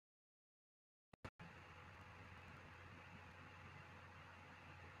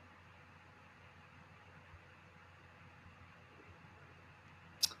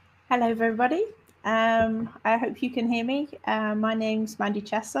Hello, everybody. I hope you can hear me. My name's Mandy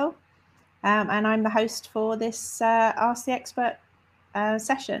Chessell, and I'm the host for this Ask the Expert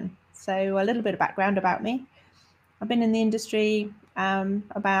session. So a little bit of background about me. I've been in the industry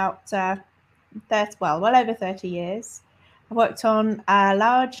about well over 30 years. I've worked on a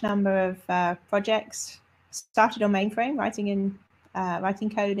large number of projects. Started on mainframe, writing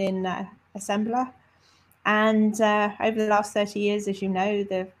code in assembler. And over the last 30 years, as you know,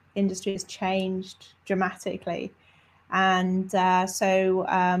 the industry has changed dramatically. And so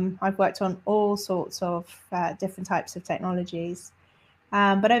I've worked on all sorts of different types of technologies.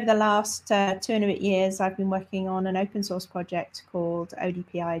 But over the last 2.5 years, I've been working on an open source project called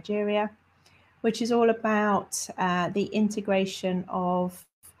ODPi Egeria, which is all about the integration of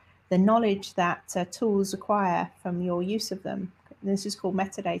the knowledge that tools acquire from your use of them. This is called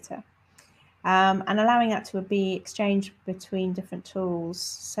metadata. And allowing that to be exchanged between different tools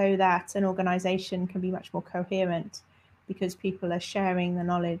so that an organization can be much more coherent because people are sharing the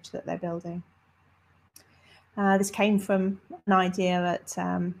knowledge that they're building. This came from an idea that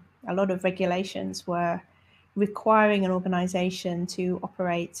a lot of regulations were requiring an organization to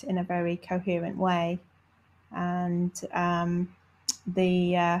operate in a very coherent way. And so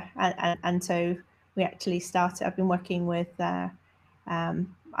we actually started, I've been working with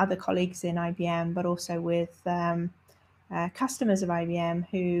other colleagues in IBM, but also with customers of IBM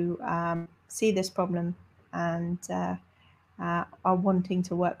who see this problem and are wanting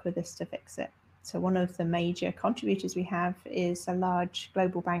to work with us to fix it. So one of the major contributors we have is a large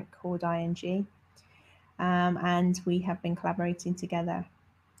global bank called ING, and we have been collaborating together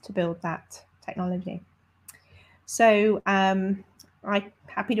to build that technology. So I'm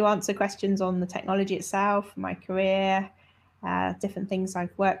happy to answer questions on the technology itself, my career, different things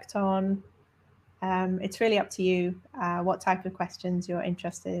I've worked on. It's really up to you what type of questions you're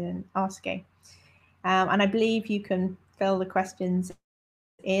interested in asking. And I believe you can fill the questions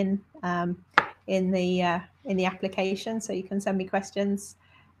in the application, so you can send me questions.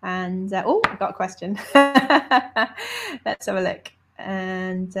 And oh, I got a question. Let's have a look.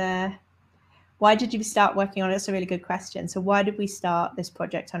 And why did you start working on it? That's a really good question. So why did we start this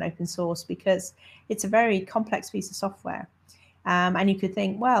project on open source? Because it's a very complex piece of software. And you could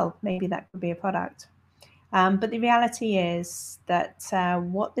think, well, maybe that could be a product. But the reality is that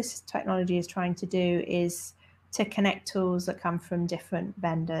what this technology is trying to do is to connect tools that come from different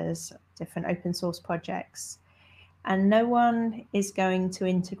vendors, different open source projects. And no one is going to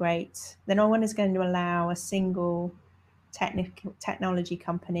integrate, no one is going to allow a single technology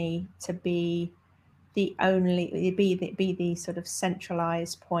company to be the only, be the sort of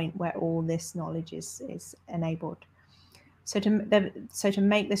centralized point where all this knowledge is enabled. So to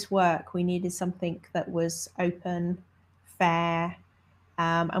make this work, we needed something that was open, fair,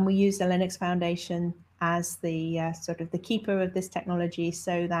 and we used the Linux Foundation as the sort of the keeper of this technology,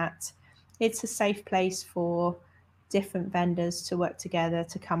 so that it's a safe place for different vendors to work together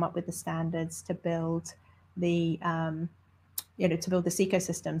to come up with the standards to build the to build this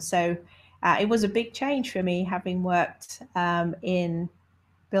ecosystem. So it was a big change for me, having worked in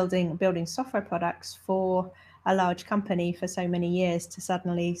building software products for a large company for so many years, to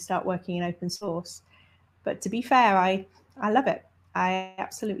suddenly start working in open source. But to be fair, I love it. I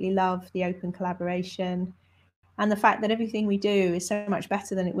absolutely love the open collaboration and the fact that everything we do is so much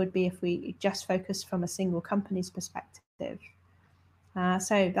better than it would be if we just focused from a single company's perspective.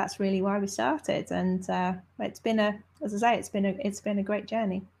 So that's really why we started, and it's been as I say, it's been a great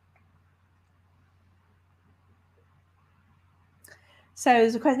journey.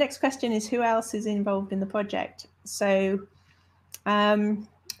 So the next question is, who else is involved in the project? So the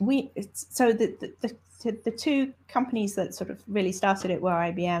two companies that sort of really started it were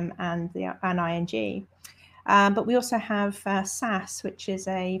IBM and ING. But we also have SAS, which is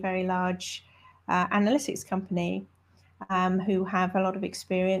a very large analytics company who have a lot of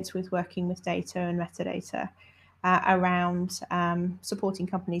experience with working with data and metadata around supporting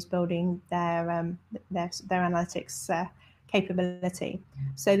companies building their analytics capability.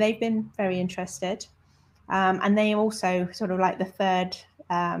 So they've been very interested, and they also sort of like the third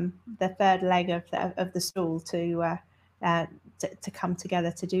leg of the stool to come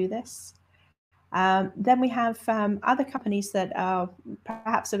together to do this. Then we have other companies that are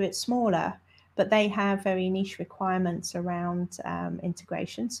perhaps a bit smaller, but they have very niche requirements around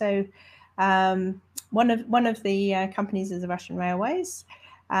integration. So one of the companies is the Russian Railways,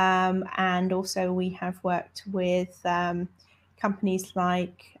 and also we have worked with companies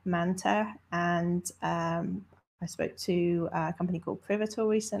like Manta, and I spoke to a company called Privator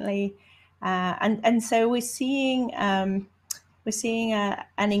recently, and so we're seeing we're seeing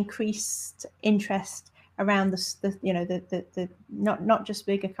an increased interest around the not just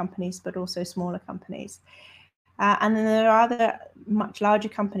bigger companies, but also smaller companies. And then there are other much larger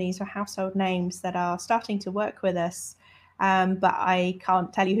companies or household names that are starting to work with us, but I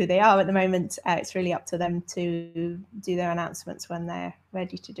can't tell you who they are at the moment. It's really up to them to do their announcements when they're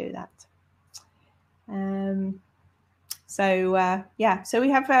ready to do that. So we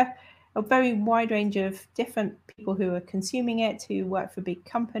have a very wide range of different people who are consuming it, who work for big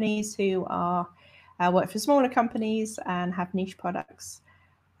companies, who are work for smaller companies and have niche products,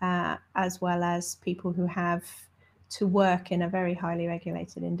 as well as people who have to work in a very highly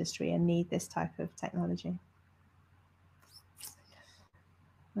regulated industry and need this type of technology.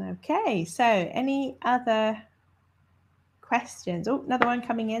 Okay, so any other questions? Oh, another one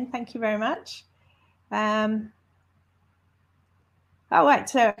coming in. Thank you very much. Oh, right.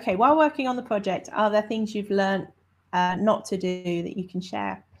 So, okay, while working on the project, are there things you've learned not to do that you can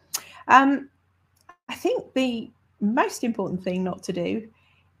share? I think the most important thing not to do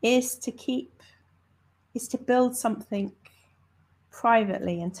is to build something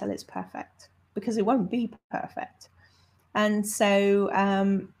privately until it's perfect, because it won't be perfect. And so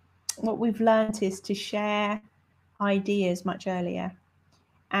what we've learned is to share ideas much earlier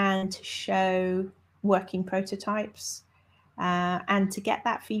and to show working prototypes and to get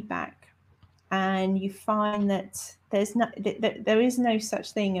that feedback. And you find that there is no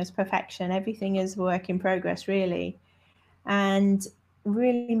such thing as perfection. Everything is work in progress, really. And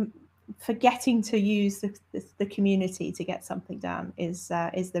really forgetting to use the community to get something done is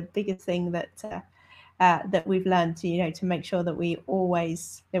the biggest thing that we've learned to make sure that we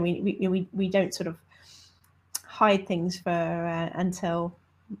always we don't sort of hide things for until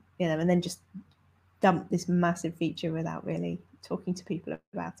and then just dump this massive feature without really talking to people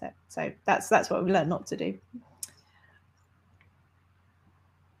about it. So that's what we learned not to do.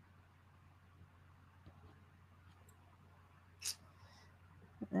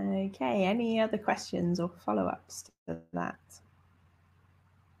 Okay, any other questions or follow-ups to that?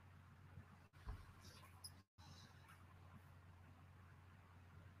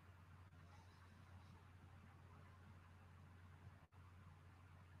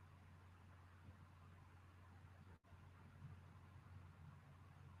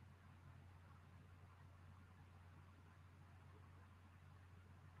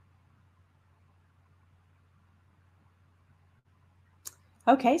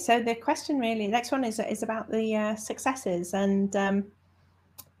 Okay, so the question really, next one is about the successes, and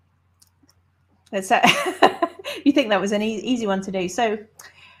you think that was an easy one to do. So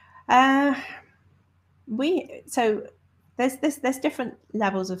there's different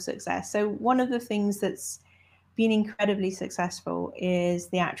levels of success. So one of the things that's been incredibly successful is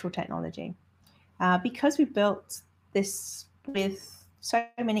the actual technology, because we built this with so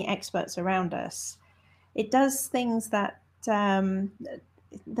many experts around us. It does things that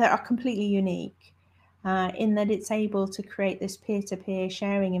are completely unique, in that it's able to create this peer-to-peer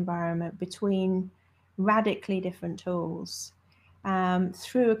sharing environment between radically different tools,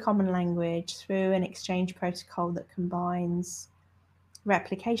 through a common language, through an exchange protocol that combines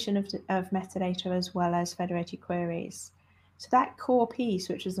replication of metadata as well as federated queries. So that core piece,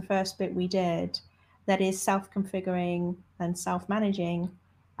 which was the first bit we did, that is self-configuring and self-managing,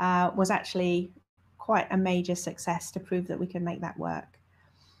 was actually quite a major success to prove that we can make that work.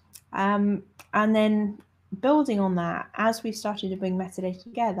 And then building on that, as we started to bring metadata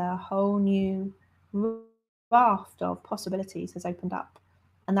together, a whole new raft of possibilities has opened up,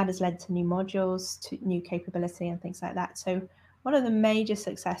 and that has led to new modules, to new capability and things like that. So one of the major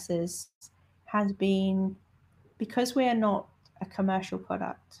successes has been, because we are not a commercial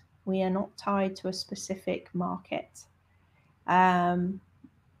product, we are not tied to a specific market.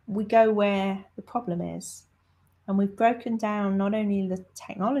 We go where the problem is, and we've broken down not only the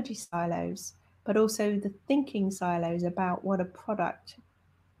technology silos, but also the thinking silos about what a product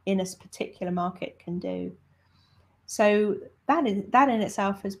in a particular market can do. So that in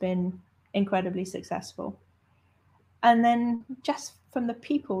itself has been incredibly successful. And then just from the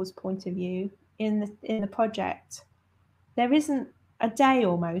people's point of view, in the project, there isn't a day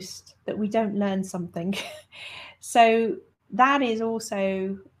almost that we don't learn something. So that is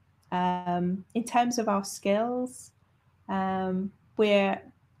also, in terms of our skills,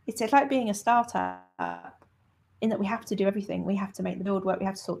 it's like being a startup, in that we have to do everything. We have to make the build work, we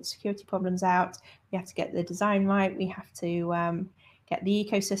have to sort the security problems out, we have to get the design right, we have to get the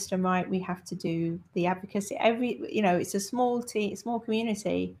ecosystem right, we have to do the advocacy. It's a small team, small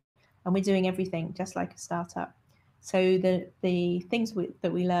community, and we're doing everything just like a startup. So the things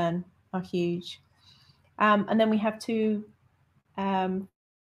that we learn are huge. And then we have two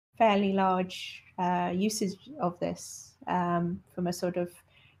fairly large usage of this from a sort of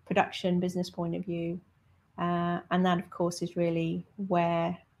production business point of view. And that, of course, is really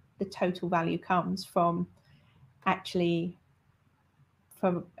where the total value comes from, actually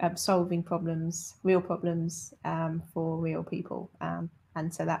from solving problems, real problems for real people.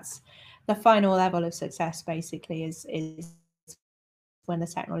 And so that's the final level of success, basically, is when the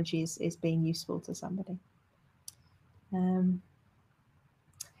technology is being useful to somebody.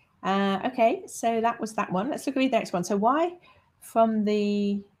 Okay, so that was that one. Let's look at the next one. So why, from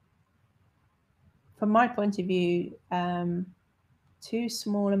my point of view, too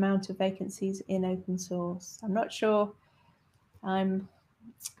small amount of vacancies in open source? I'm not sure I'm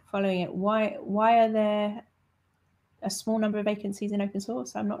following it. Why are there a small number of vacancies in open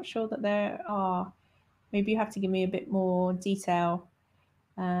source? I'm not sure that there are. Maybe you have to give me a bit more detail.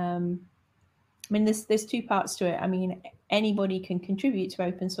 I mean, there's two parts to it. I mean, anybody can contribute to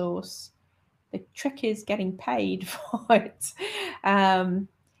open source. The trick is getting paid for it. And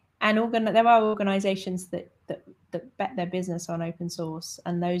there are organizations that bet their business on open source,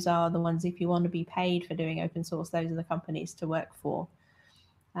 and those are the ones, if you want to be paid for doing open source, those are the companies to work for.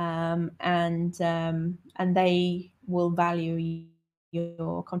 And they will value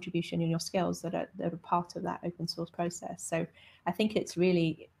your contribution and your skills that are part of that open source process. So I think it's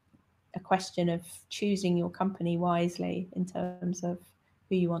really a question of choosing your company wisely in terms of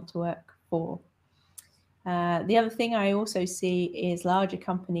who you want to work for. The other thing I also see is larger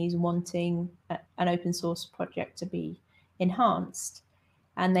companies wanting an open source project to be enhanced,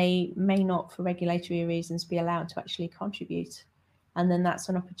 and they may not, for regulatory reasons, be allowed to actually contribute. And then that's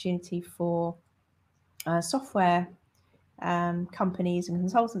an opportunity for software companies and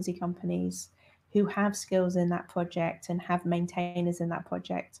consultancy companies who have skills in that project and have maintainers in that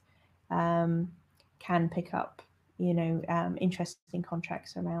project can pick up, interesting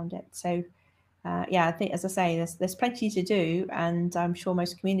contracts around it. So yeah, I think, as I say, there's plenty to do, and I'm sure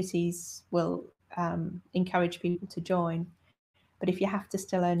most communities will encourage people to join. But if you have to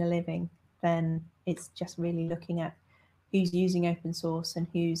still earn a living, then it's just really looking at who's using open source and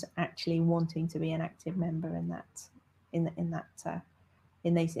who's actually wanting to be an active member in that,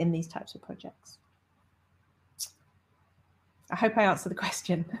 in these types of projects. I hope I answered the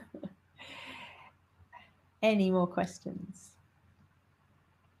question. Any more questions?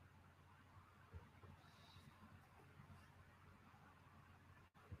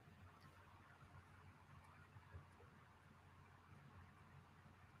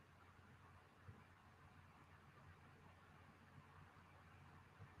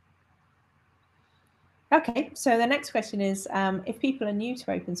 Okay, so the next question is, if people are new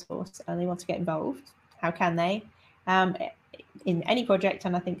to open source and they want to get involved, how can they? In any project,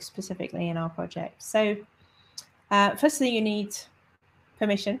 and I think specifically in our project. So firstly, you need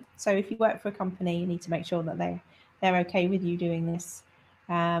permission. So if you work for a company, you need to make sure that they're okay with you doing this.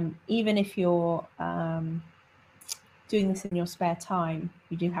 Even if you're doing this in your spare time,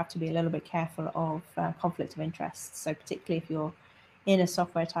 you do have to be a little bit careful of conflict of interest. So particularly if you're in a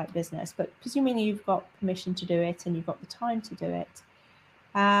software type business, but presuming you've got permission to do it and you've got the time to do it,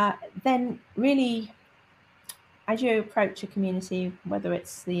 then really, as you approach a community, whether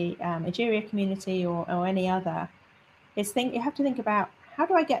it's the Egeria community or any other, you have to think about, how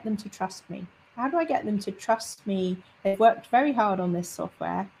do I get them to trust me? How do I get them to trust me? They've worked very hard on this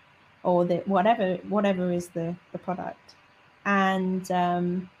software, or whatever is the product, and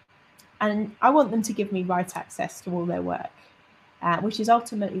I want them to give me right access to all their work, which is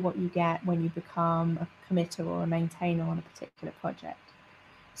ultimately what you get when you become a committer or a maintainer on a particular project.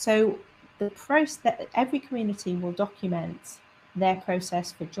 So the process that every community will document their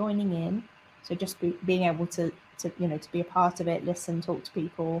process for joining in. So just being able to be a part of it, listen, talk to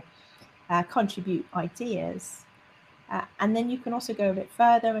people, contribute ideas. And then you can also go a bit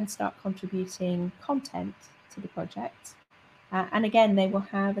further and start contributing content to the project. And again, they will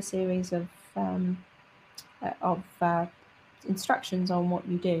have a series of instructions on what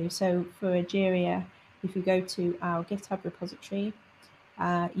you do. So for Egeria, if you go to our GitHub repository,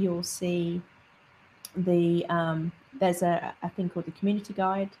 you'll see there's a thing called the community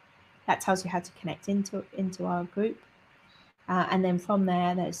guide that tells you how to connect into our group. And then from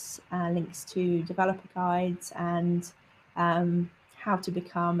there, there's links to developer guides and how to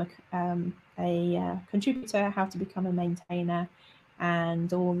become a contributor, how to become a maintainer,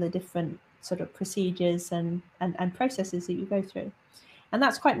 and all the different sort of procedures and processes that you go through. And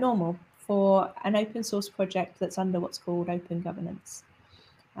that's quite normal for an open source project that's under what's called open governance.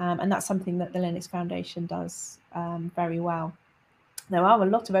 And that's something that the Linux Foundation does very well. There are a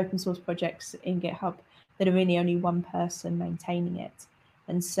lot of open source projects in GitHub that are really only one person maintaining it.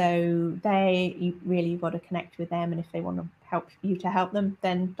 And so you really got to connect with them, and if they want to help you to help them,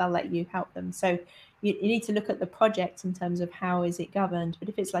 then they'll let you help them. So you need to look at the project in terms of how is it governed. But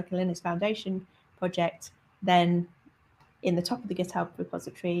if it's like a Linux Foundation project, then in the top of the GitHub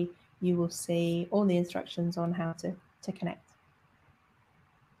repository, you will see all the instructions on how to connect.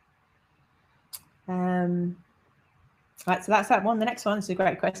 Right, so that's that one. The next one is a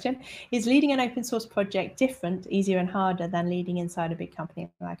great question. Is leading an open source project different, easier and harder than leading inside a big company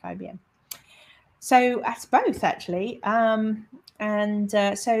like IBM? So that's both, actually. So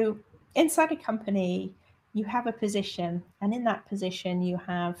inside a company, you have a position, and in that position, you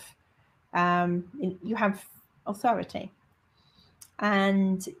have authority.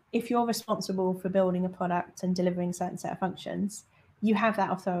 And if you're responsible for building a product and delivering a certain set of functions, you have that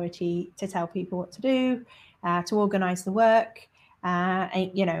authority to tell people what to do, to organize the work,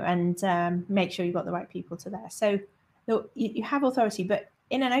 and make sure you've got the right people to there. So you have authority, but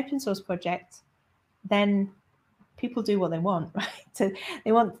in an open source project, then people do what they want, right? So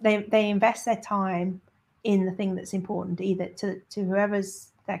they invest their time in the thing that's important, either to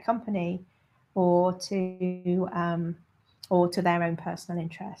whoever's their company or to their own personal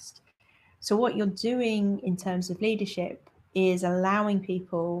interest. So what you're doing in terms of leadership is allowing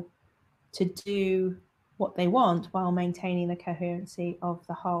people to do what they want while maintaining the coherency of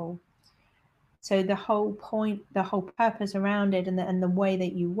the whole. So the whole point, the whole purpose around it, and the way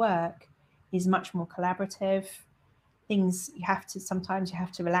that you work is much more collaborative. Sometimes you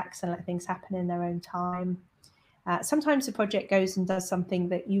have to relax and let things happen in their own time. Sometimes the project goes and does something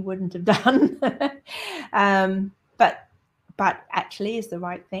that you wouldn't have done, but actually is the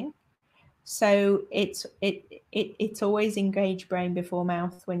right thing. So it's always engage brain before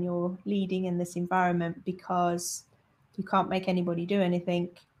mouth when you're leading in this environment, because you can't make anybody do anything,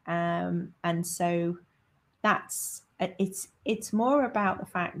 and so it's more about the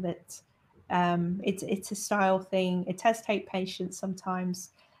fact that it's a style thing. It does take patience sometimes,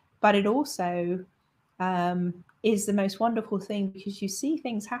 but it also is the most wonderful thing, because you see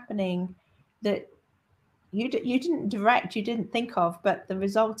things happening that you didn't direct, you didn't think of, but the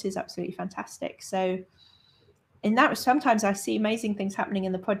result is absolutely fantastic. So in that, sometimes I see amazing things happening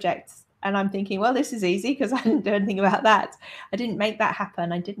in the project, and I'm thinking, well, this is easy because I didn't do anything about that. I didn't make that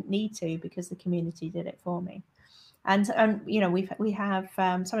happen. I didn't need to, because the community did it for me. And we have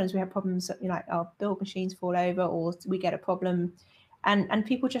sometimes we have problems, like our build machines fall over, or we get a problem, and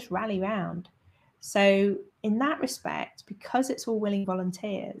people just rally around. So in that respect, because it's all willing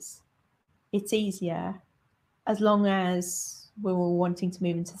volunteers, it's easier, as long as we're all wanting to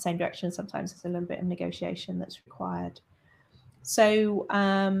move into the same direction. Sometimes there's a little bit of negotiation that's required. So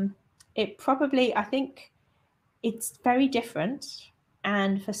I think it's very different.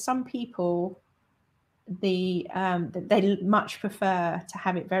 And for some people, they much prefer to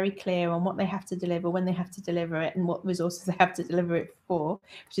have it very clear on what they have to deliver, when they have to deliver it, and what resources they have to deliver it for,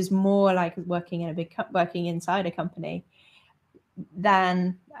 which is more like working inside a company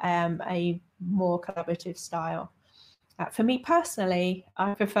than a more collaborative style. For me personally,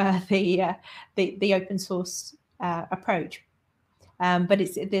 I prefer the open source approach. But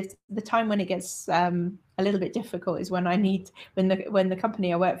it's the time when it gets a little bit difficult is when when the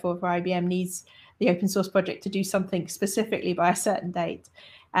company I work for IBM, needs the open source project to do something specifically by a certain date,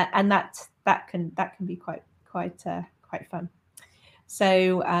 and that can be quite fun.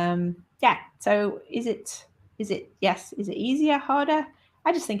 So yeah. So is it easier, harder?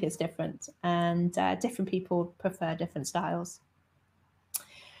 I just think it's different, and different people prefer different styles.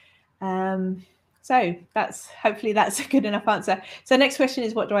 So hopefully that's a good enough answer. So next question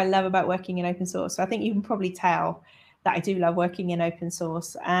is, what do I love about working in open source? So I think you can probably tell that I do love working in open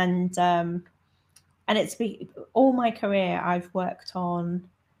source, and it's all my career I've worked on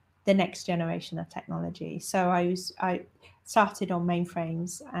the next generation of technology. So I started on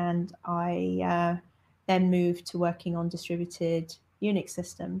mainframes, and I then moved to working on distributed Unix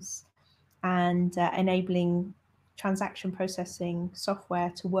systems, and enabling transaction processing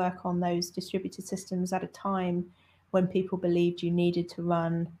software to work on those distributed systems at a time when people believed you needed to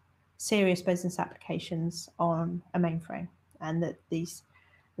run serious business applications on a mainframe, and that these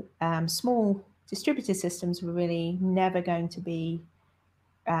small distributed systems were really never going to be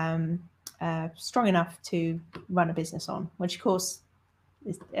strong enough to run a business on, which of course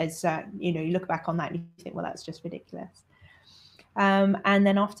is you look back on that and you think, well, that's just ridiculous. And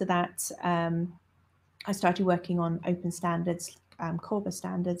then after that, I started working on open standards, Corba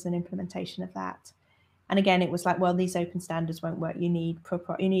standards, and implementation of that. And again, it was like, well, these open standards won't work. You need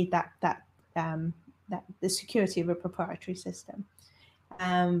that the security of a proprietary system.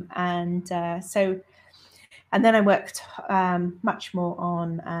 So And then I worked much more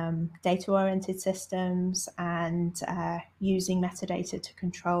on data-oriented systems and using metadata to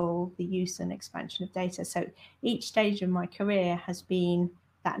control the use and expansion of data. So each stage of my career has been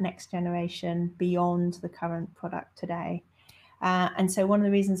that next generation beyond the current product today. And so one of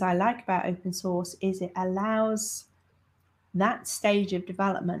the reasons I like about open source is it allows that stage of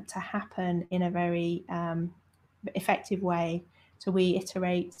development to happen in a very effective way. So we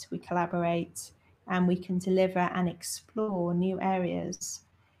iterate, we collaborate, and we can deliver and explore new areas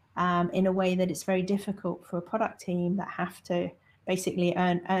in a way that it's very difficult for a product team that have to basically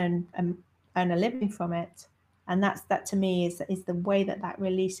earn a living from it. And that to me is the way that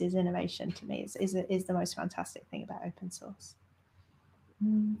releases innovation. To me is the most fantastic thing about open source.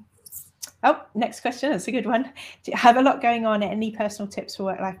 Oh, next question. That's a good one. Do you have a lot going on? Any personal tips for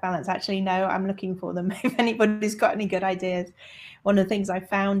work-life balance? Actually, no, I'm looking for them. If anybody's got any good ideas. One of the things I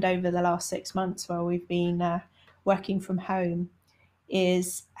found over the last 6 months while we've been working from home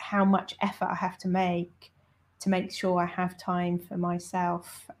is how much effort I have to make sure I have time for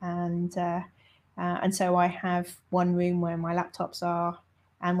myself. And so I have one room where my laptops are,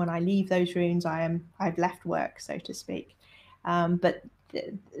 and when I leave those rooms, I've left work, so to speak. But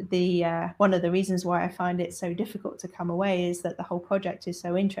the one of the reasons why I find it so difficult to come away is that the whole project is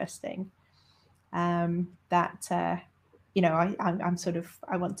so interesting that I'm sort of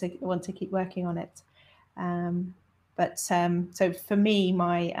I want to keep working on it. So for me,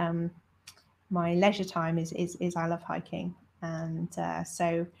 my leisure time is I love hiking, and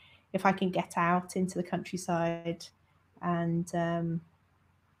so if I can get out into the countryside and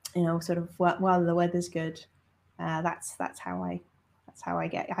sort of while the weather's good, that's how I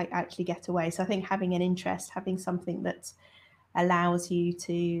actually get away. So I think having an interest, having something that allows you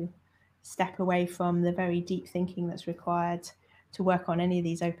to step away from the very deep thinking that's required to work on any of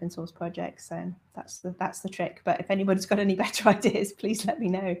these open source projects, then that's the trick. But if anybody's got any better ideas, please let me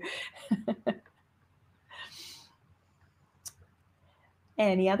know.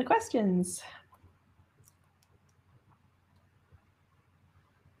 Any other questions?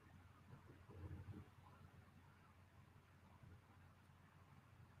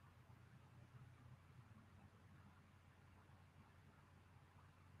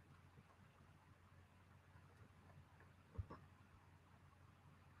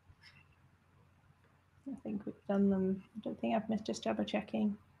 I think we've done them. I don't think I've missed, just double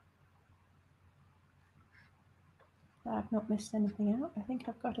checking. I've not missed anything out. I think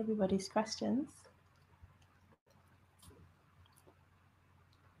I've got everybody's questions.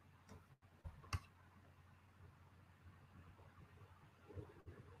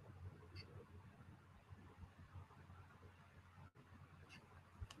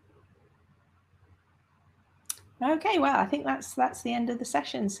 Okay, well, I think that's the end of the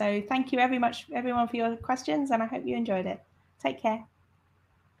session. So thank you very much, everyone, for your questions, and I hope you enjoyed it. Take care.